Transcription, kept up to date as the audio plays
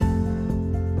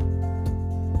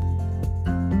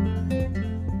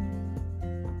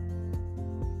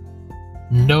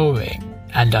knowing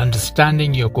and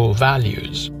understanding your core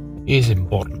values is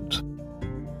important.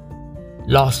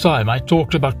 Last time I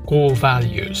talked about core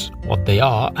values, what they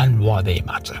are and why they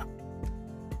matter.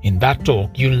 In that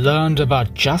talk, you learned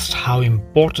about just how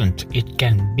important it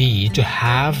can be to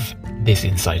have this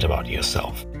insight about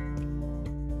yourself.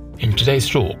 In today's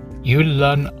talk, you'll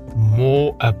learn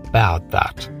more about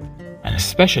that, and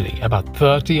especially about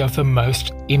 30 of the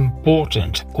most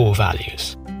important core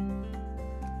values.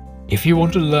 If you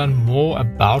want to learn more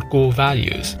about core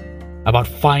values, about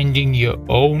finding your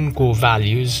own core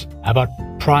values, about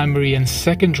primary and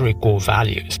secondary core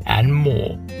values, and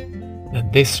more, then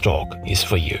this talk is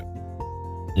for you.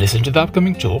 Listen to the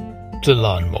upcoming talk to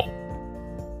learn more.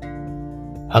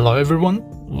 Hello everyone,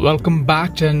 welcome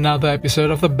back to another episode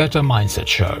of the Better Mindset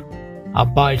Show, a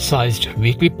bite-sized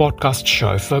weekly podcast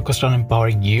show focused on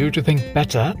empowering you to think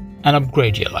better and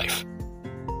upgrade your life.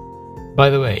 By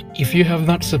the way, if you have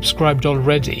not subscribed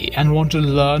already and want to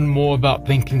learn more about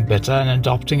thinking better and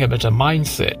adopting a better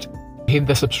mindset, hit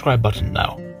the subscribe button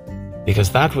now,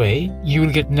 because that way you will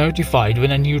get notified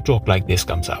when a new talk like this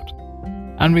comes out.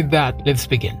 And with that, let's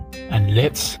begin and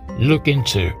let's look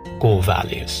into core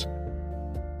values.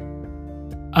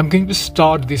 I'm going to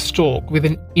start this talk with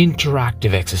an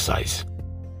interactive exercise,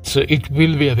 so it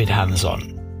will be a bit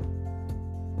hands-on.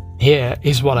 Here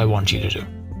is what I want you to do.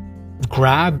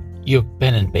 Grab your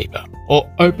pen and paper or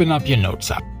open up your notes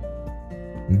app.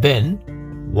 Then,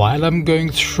 while I'm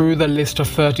going through the list of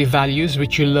 30 values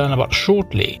which you'll learn about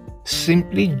shortly,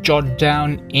 simply jot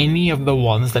down any of the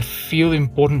ones that feel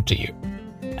important to you,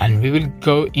 and we will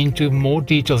go into more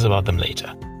details about them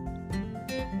later.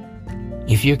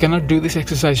 If you cannot do this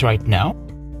exercise right now,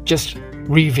 just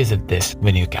revisit this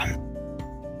when you can.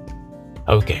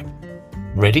 Okay,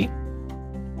 ready?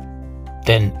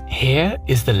 Then here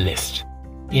is the list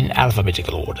in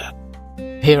alphabetical order.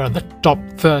 Here are the top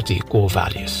 30 core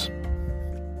values.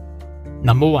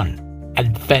 Number 1,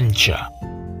 adventure.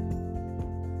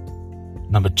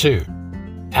 Number 2,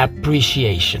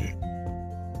 appreciation.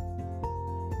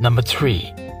 Number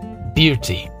 3,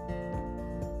 beauty.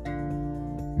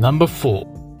 Number 4,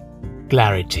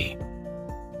 clarity.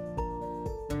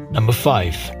 Number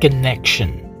 5,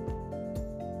 connection.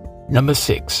 Number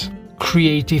 6,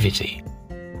 creativity.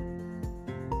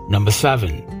 Number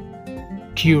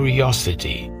 7,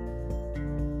 curiosity.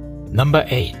 Number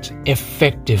 8,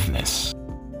 effectiveness.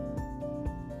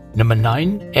 Number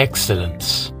 9,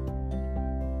 excellence.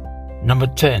 Number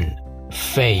 10,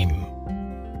 fame.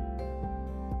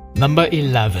 Number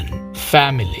 11,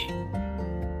 family.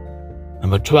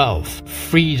 Number 12,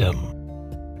 freedom.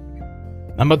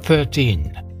 Number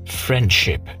 13,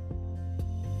 friendship.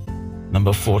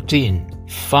 Number 14,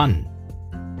 fun.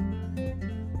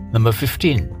 Number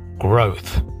 15,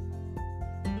 growth.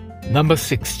 Number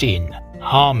 16,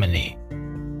 harmony.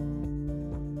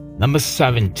 Number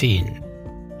 17,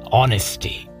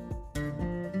 honesty.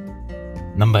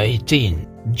 Number 18,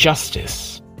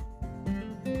 justice.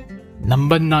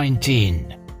 Number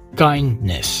 19,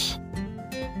 kindness.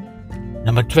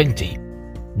 Number 20,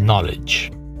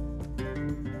 knowledge.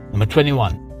 Number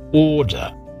 21,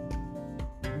 order.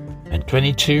 And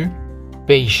 22,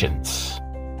 patience.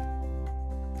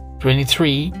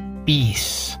 23,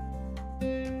 peace.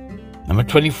 Number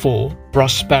 24,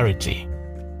 prosperity.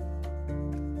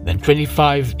 Then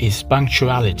 25 is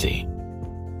punctuality.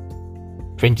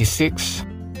 26,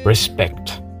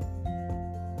 respect.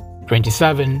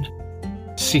 27,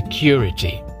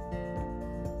 security.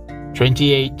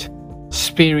 28,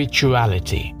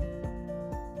 spirituality.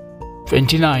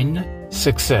 29,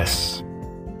 success.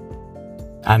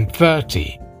 And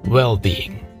 30,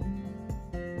 well-being.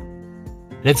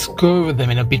 Let's go over them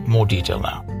in a bit more detail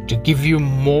now to give you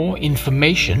more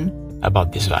information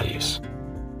about these values.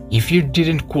 If you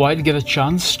didn't quite get a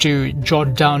chance to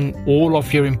jot down all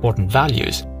of your important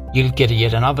values, you'll get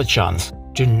yet another chance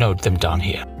to note them down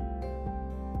here.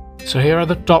 So here are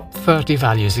the top 30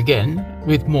 values again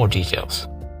with more details.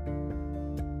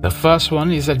 The first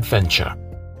one is adventure.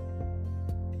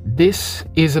 This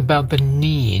is about the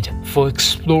need for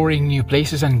exploring new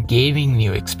places and gaining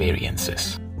new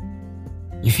experiences.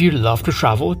 If you love to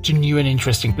travel to new and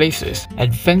interesting places,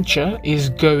 adventure is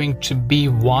going to be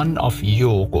one of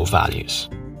your core values.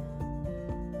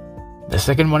 The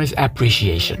second one is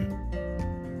appreciation.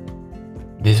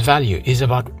 This value is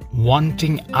about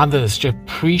wanting others to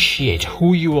appreciate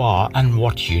who you are and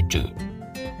what you do.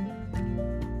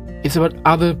 It's about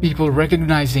other people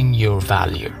recognizing your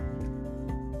value.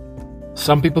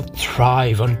 Some people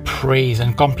thrive on praise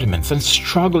and compliments and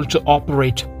struggle to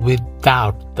operate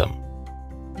without them.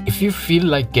 If you feel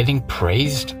like getting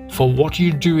praised for what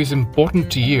you do is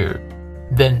important to you,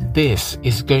 then this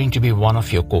is going to be one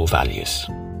of your core values.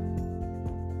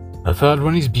 The third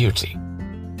one is beauty.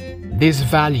 This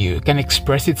value can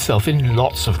express itself in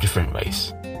lots of different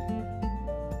ways.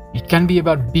 It can be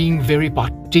about being very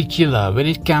particular when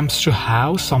it comes to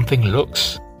how something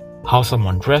looks, how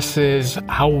someone dresses,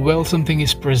 how well something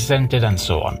is presented, and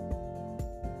so on.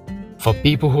 For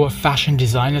people who are fashion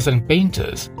designers and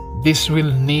painters, this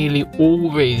will nearly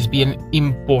always be an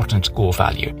important core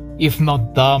value, if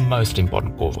not the most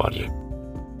important core value.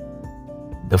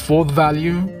 The fourth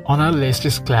value on our list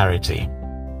is clarity.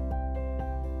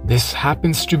 This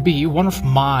happens to be one of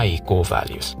my core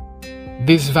values.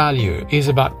 This value is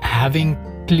about having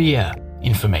clear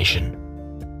information.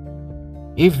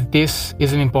 If this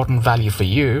is an important value for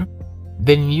you,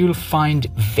 then you'll find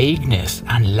vagueness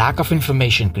and lack of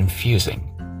information confusing,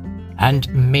 and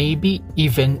maybe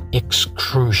even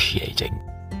excruciating.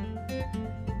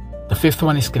 The fifth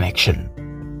one is connection.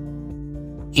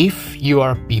 If you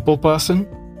are a people person,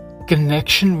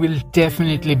 connection will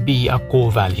definitely be a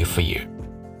core value for you.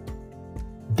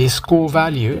 This core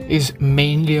value is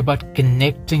mainly about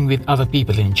connecting with other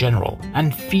people in general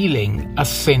and feeling a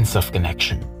sense of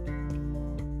connection.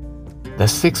 The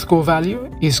sixth core value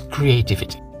is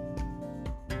creativity.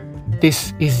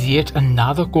 This is yet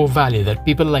another core value that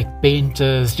people like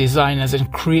painters, designers,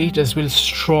 and creators will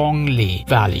strongly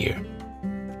value.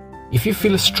 If you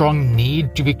feel a strong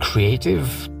need to be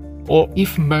creative, or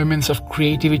if moments of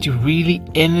creativity really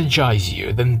energize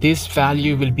you, then this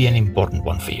value will be an important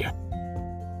one for you.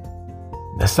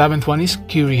 The seventh one is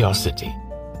curiosity.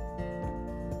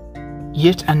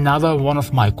 Yet another one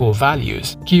of my core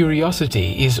values,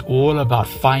 curiosity is all about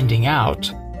finding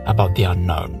out about the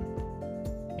unknown.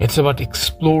 It's about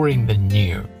exploring the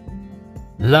new.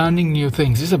 Learning new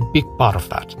things is a big part of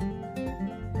that.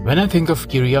 When I think of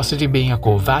curiosity being a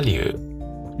core value,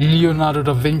 Leonardo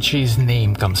da Vinci's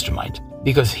name comes to mind,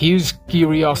 because his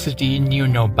curiosity knew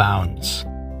no bounds.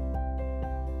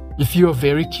 If you are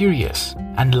very curious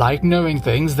and like knowing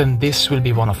things, then this will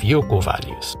be one of your core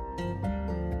values.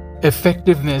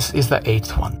 Effectiveness is the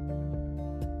eighth one.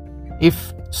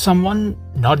 If someone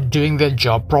not doing their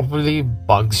job properly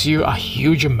bugs you a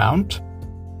huge amount,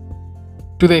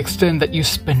 to the extent that you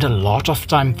spend a lot of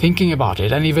time thinking about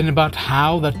it and even about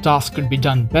how the task could be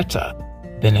done better,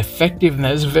 then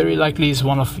effectiveness very likely is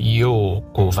one of your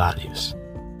core values.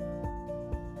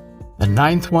 The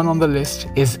ninth one on the list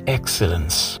is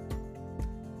excellence.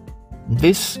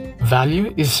 This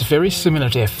value is very similar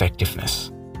to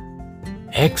effectiveness.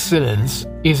 Excellence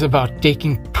is about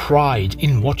taking pride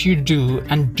in what you do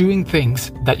and doing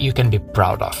things that you can be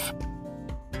proud of.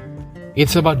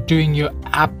 It's about doing your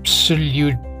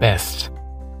absolute best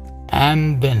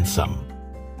and then some.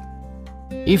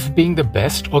 If being the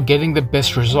best or getting the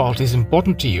best result is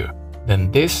important to you,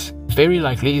 then this very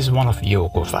likely is one of your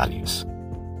core values.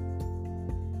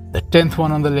 The 10th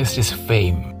one on the list is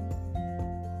fame.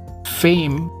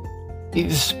 Fame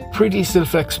is pretty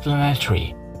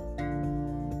self-explanatory.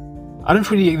 I don't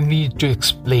really need to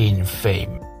explain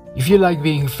fame. If you like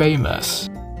being famous,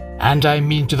 and I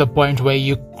mean to the point where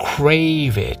you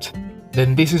crave it,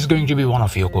 then this is going to be one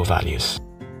of your core values.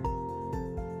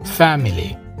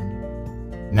 Family.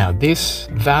 Now this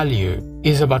value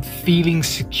is about feeling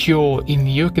secure in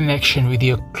your connection with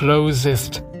your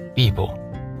closest people.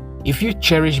 If you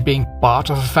cherish being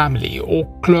part of a family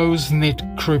or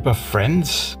close-knit group of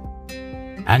friends,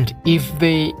 and if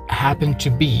they happen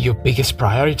to be your biggest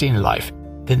priority in life,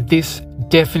 then this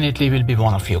definitely will be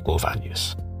one of your core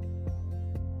values.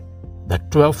 The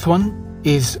 12th one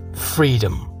is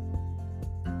freedom.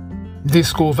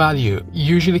 This core value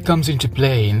usually comes into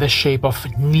play in the shape of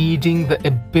needing the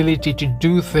ability to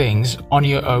do things on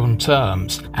your own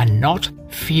terms and not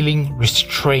feeling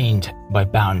restrained by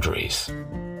boundaries.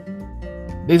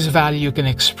 This value can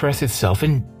express itself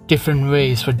in different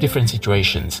ways for different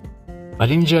situations. But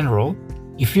in general,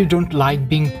 if you don't like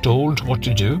being told what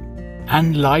to do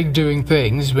and like doing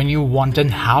things when you want and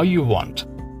how you want,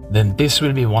 then this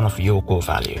will be one of your core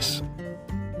values.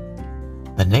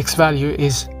 The next value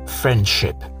is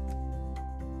friendship.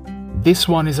 This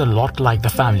one is a lot like the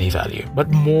family value,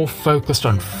 but more focused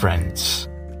on friends.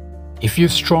 If you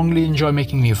strongly enjoy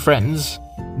making new friends,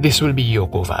 this will be your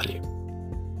core value.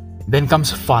 Then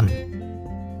comes fun.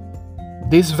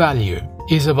 This value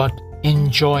is about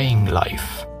enjoying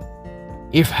life.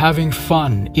 If having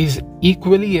fun is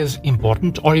equally as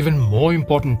important or even more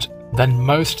important than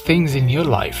most things in your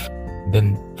life,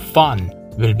 then fun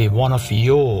will be one of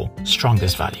your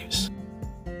strongest values.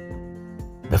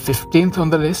 The 15th on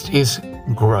the list is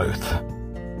growth.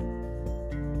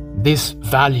 This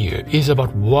value is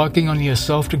about working on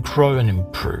yourself to grow and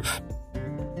improve.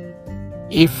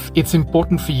 If it's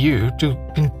important for you to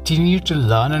continue to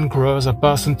learn and grow as a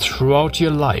person throughout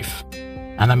your life,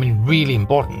 and I mean really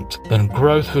important, then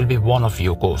growth will be one of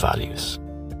your core values.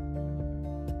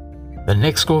 The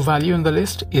next core value on the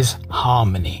list is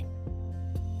harmony.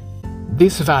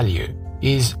 This value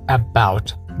is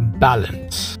about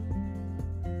balance.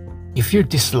 If you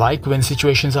dislike when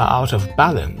situations are out of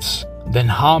balance, then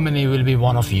harmony will be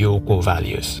one of your core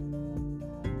values.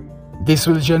 This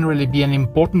will generally be an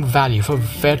important value for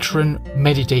veteran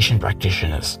meditation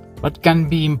practitioners, but can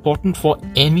be important for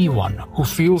anyone who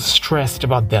feels stressed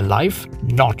about their life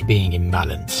not being in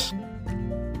balance.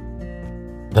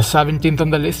 The 17th on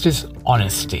the list is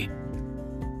honesty.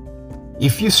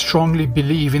 If you strongly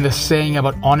believe in the saying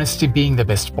about honesty being the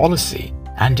best policy,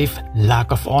 and if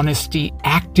lack of honesty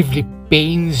actively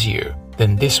pains you,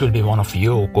 then this will be one of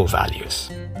your core values.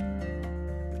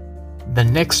 The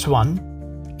next one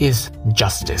is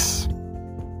justice.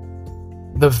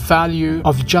 The value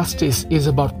of justice is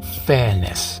about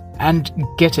fairness and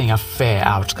getting a fair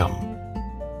outcome.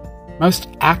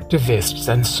 Most activists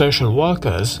and social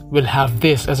workers will have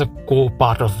this as a core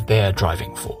part of their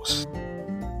driving force.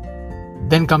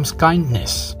 Then comes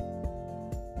kindness.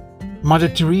 Mother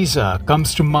Teresa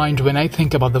comes to mind when I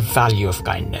think about the value of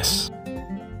kindness.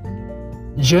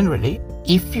 Generally,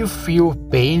 if you feel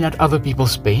pain at other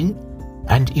people's pain,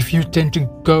 and if you tend to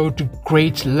go to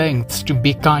great lengths to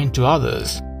be kind to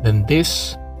others, then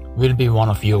this will be one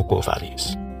of your core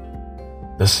values.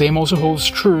 The same also holds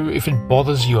true if it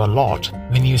bothers you a lot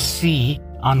when you see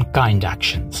unkind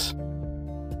actions.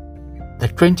 The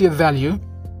 20th value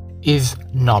is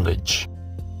knowledge.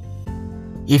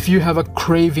 If you have a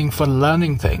craving for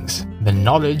learning things, then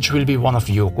knowledge will be one of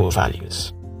your core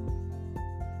values.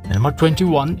 Number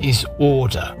 21 is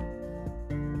order.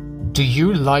 Do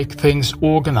you like things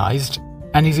organized,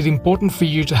 and is it important for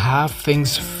you to have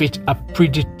things fit a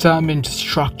predetermined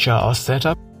structure or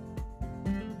setup?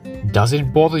 Does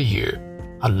it bother you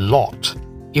a lot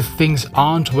if things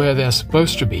aren't where they're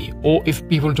supposed to be, or if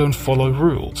people don't follow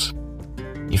rules?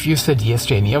 If you said yes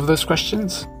to any of those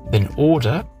questions, then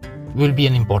order will be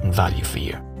an important value for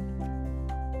you.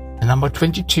 And number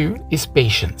 22 is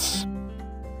patience.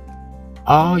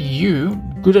 Are you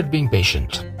good at being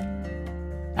patient?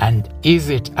 And is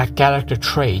it a character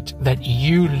trait that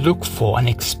you look for and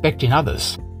expect in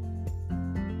others?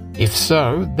 If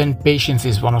so, then patience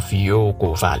is one of your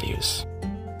core values.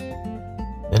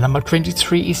 The number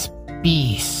 23 is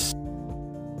peace.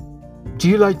 Do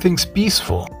you like things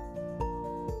peaceful?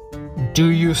 Do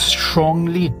you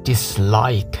strongly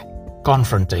dislike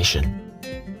confrontation?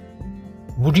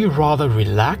 Would you rather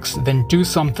relax than do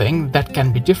something that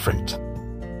can be different?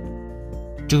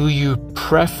 Do you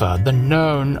prefer the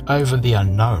known over the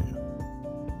unknown?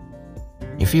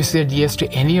 If you said yes to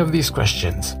any of these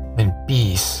questions, then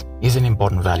peace is an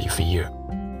important value for you.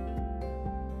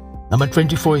 Number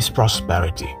 24 is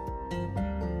prosperity.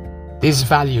 This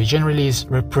value generally is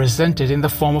represented in the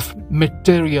form of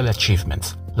material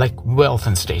achievements like wealth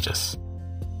and status.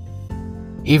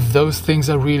 If those things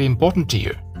are really important to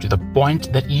you, to the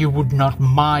point that you would not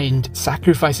mind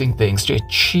sacrificing things to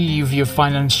achieve your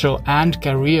financial and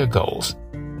career goals,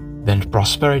 then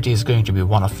prosperity is going to be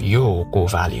one of your core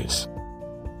values.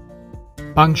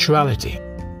 Punctuality.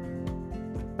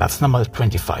 That's number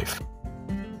 25.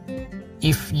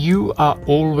 If you are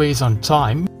always on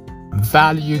time,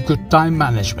 value good time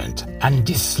management, and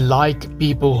dislike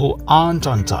people who aren't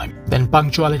on time, then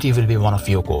punctuality will be one of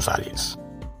your core values.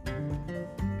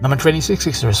 Number 26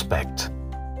 is respect.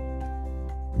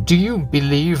 Do you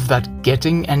believe that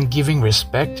getting and giving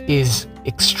respect is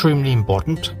extremely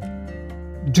important?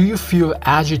 Do you feel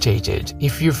agitated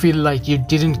if you feel like you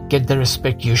didn't get the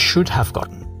respect you should have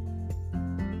gotten?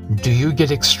 Do you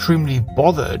get extremely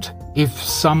bothered if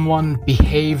someone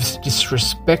behaves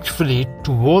disrespectfully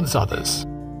towards others?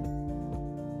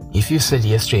 If you said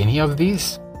yes to any of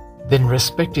these, then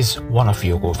respect is one of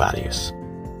your core values.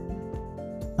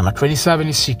 Number 27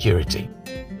 is security.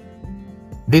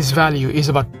 This value is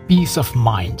about peace of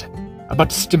mind,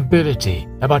 about stability,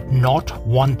 about not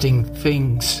wanting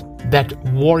things that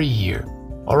worry you,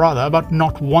 or rather about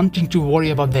not wanting to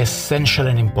worry about the essential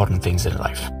and important things in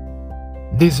life.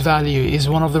 This value is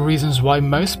one of the reasons why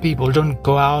most people don't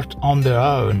go out on their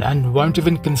own and won't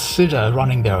even consider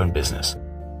running their own business,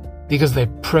 because they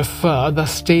prefer the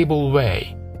stable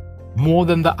way more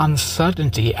than the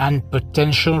uncertainty and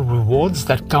potential rewards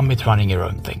that come with running your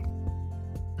own thing.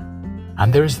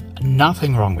 And there is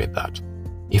nothing wrong with that.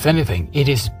 If anything, it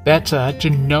is better to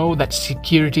know that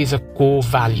security is a core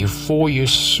value for you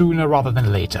sooner rather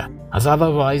than later, as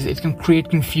otherwise it can create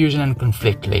confusion and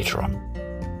conflict later on.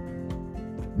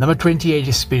 Number 28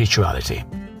 is spirituality.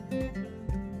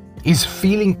 Is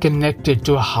feeling connected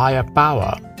to a higher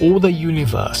power or the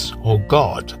universe or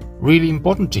God really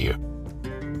important to you?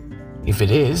 If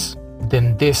it is,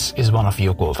 then this is one of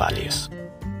your core values.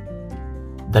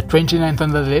 The 29th on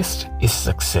the list is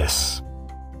success.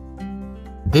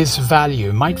 This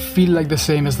value might feel like the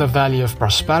same as the value of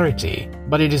prosperity,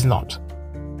 but it is not.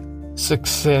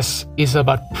 Success is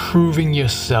about proving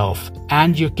yourself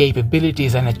and your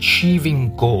capabilities and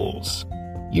achieving goals,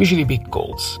 usually big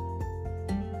goals.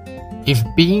 If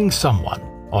being someone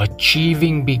or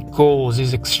achieving big goals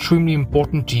is extremely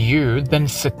important to you, then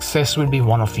success will be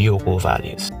one of your core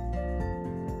values.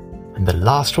 And the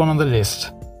last one on the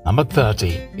list, number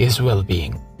 30, is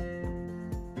well-being.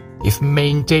 If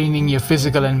maintaining your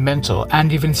physical and mental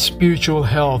and even spiritual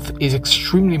health is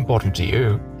extremely important to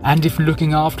you, and if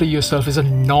looking after yourself is a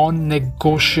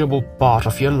non-negotiable part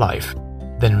of your life,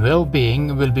 then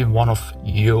well-being will be one of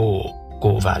your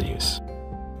core values.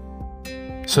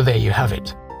 So there you have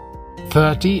it,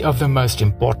 30 of the most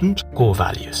important core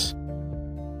values.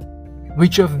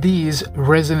 Which of these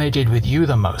resonated with you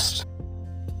the most?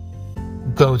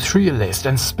 Go through your list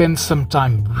and spend some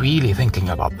time really thinking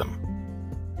about them.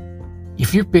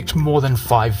 If you picked more than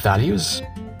 5 values,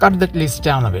 cut that list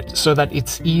down a bit so that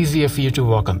it's easier for you to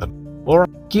work on them. Or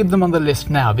keep them on the list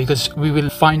now because we will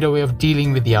find a way of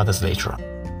dealing with the others later on.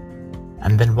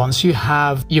 And then once you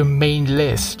have your main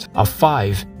list of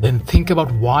 5, then think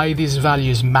about why these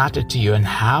values matter to you and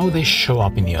how they show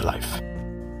up in your life.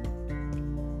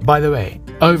 By the way,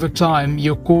 over time,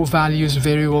 your core values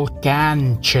very well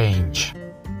can change.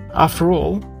 After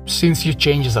all, since you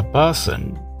change as a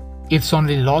person, it's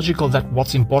only logical that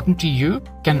what's important to you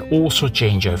can also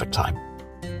change over time.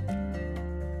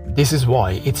 This is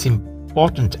why it's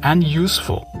important and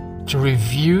useful to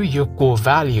review your core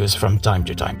values from time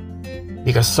to time.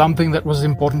 Because something that was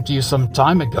important to you some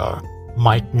time ago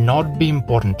might not be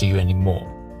important to you anymore,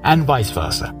 and vice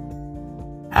versa.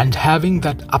 And having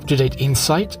that up-to-date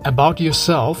insight about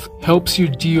yourself helps you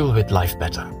deal with life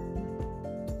better.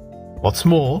 What's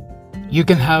more, you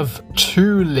can have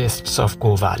 2 lists of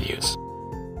core values.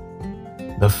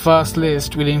 The first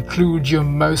list will include your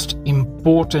most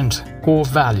important core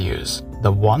values,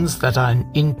 the ones that are an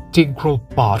integral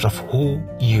part of who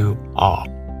you are.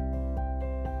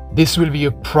 This will be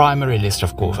your primary list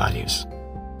of core values.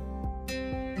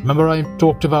 Remember I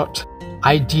talked about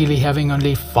ideally having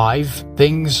only 5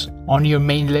 things on your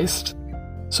main list?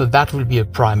 So that will be a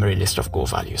primary list of core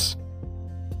values.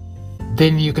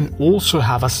 Then you can also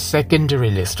have a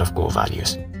secondary list of core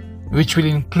values, which will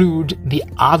include the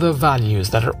other values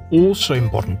that are also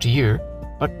important to you,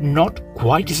 but not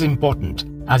quite as important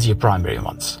as your primary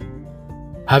ones.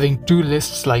 Having 2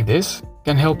 lists like this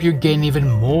can help you gain even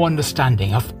more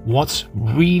understanding of what's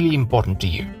really important to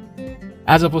you,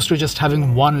 as opposed to just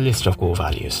having 1 list of core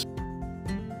values.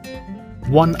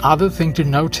 One other thing to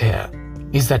note here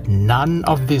is that none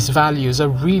of these values are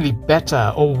really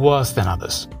better or worse than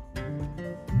others.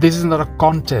 This is not a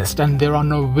contest and there are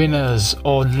no winners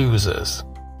or losers.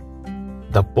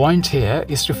 The point here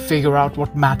is to figure out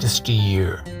what matters to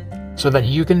you, so that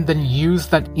you can then use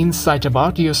that insight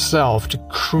about yourself to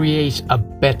create a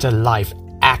better life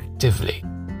actively.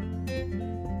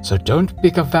 So don't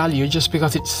pick a value just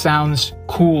because it sounds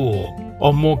cool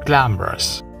or more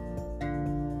glamorous.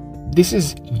 This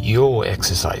is your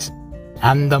exercise,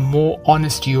 and the more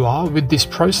honest you are with this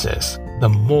process, the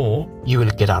more you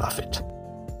will get out of it.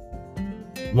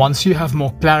 Once you have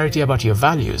more clarity about your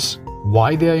values,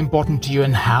 why they are important to you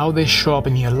and how they show up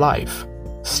in your life,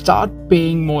 start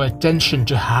paying more attention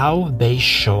to how they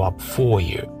show up for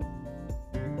you.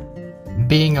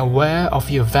 Being aware of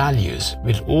your values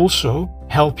will also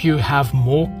help you have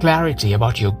more clarity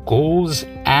about your goals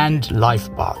and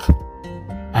life path,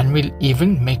 and will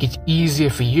even make it easier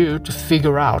for you to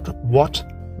figure out what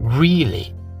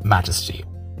really matters to you.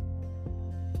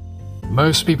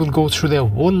 Most people go through their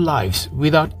whole lives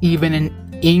without even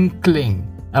an inkling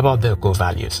about their core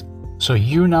values. So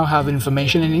you now have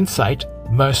information and insight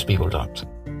most people don't.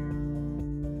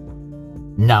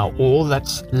 Now all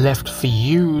that's left for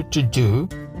you to do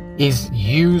is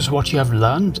use what you have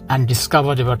learned and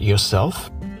discovered about yourself,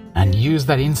 and use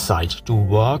that insight to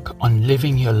work on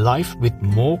living your life with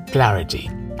more clarity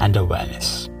and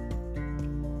awareness.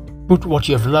 Put what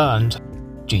you have learned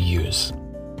to use.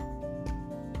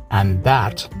 And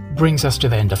that brings us to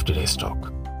the end of today's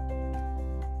talk.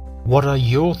 What are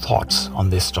your thoughts on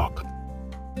this talk?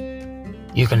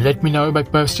 You can let me know by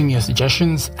posting your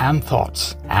suggestions and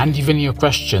thoughts, and even your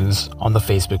questions on the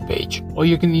Facebook page, or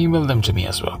you can email them to me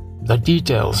as well. The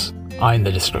details are in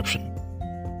the description.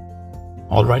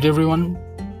 Alright everyone,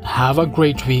 have a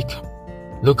great week,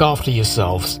 look after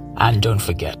yourselves, and don't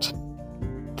forget,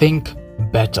 think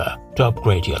better to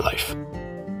upgrade your life.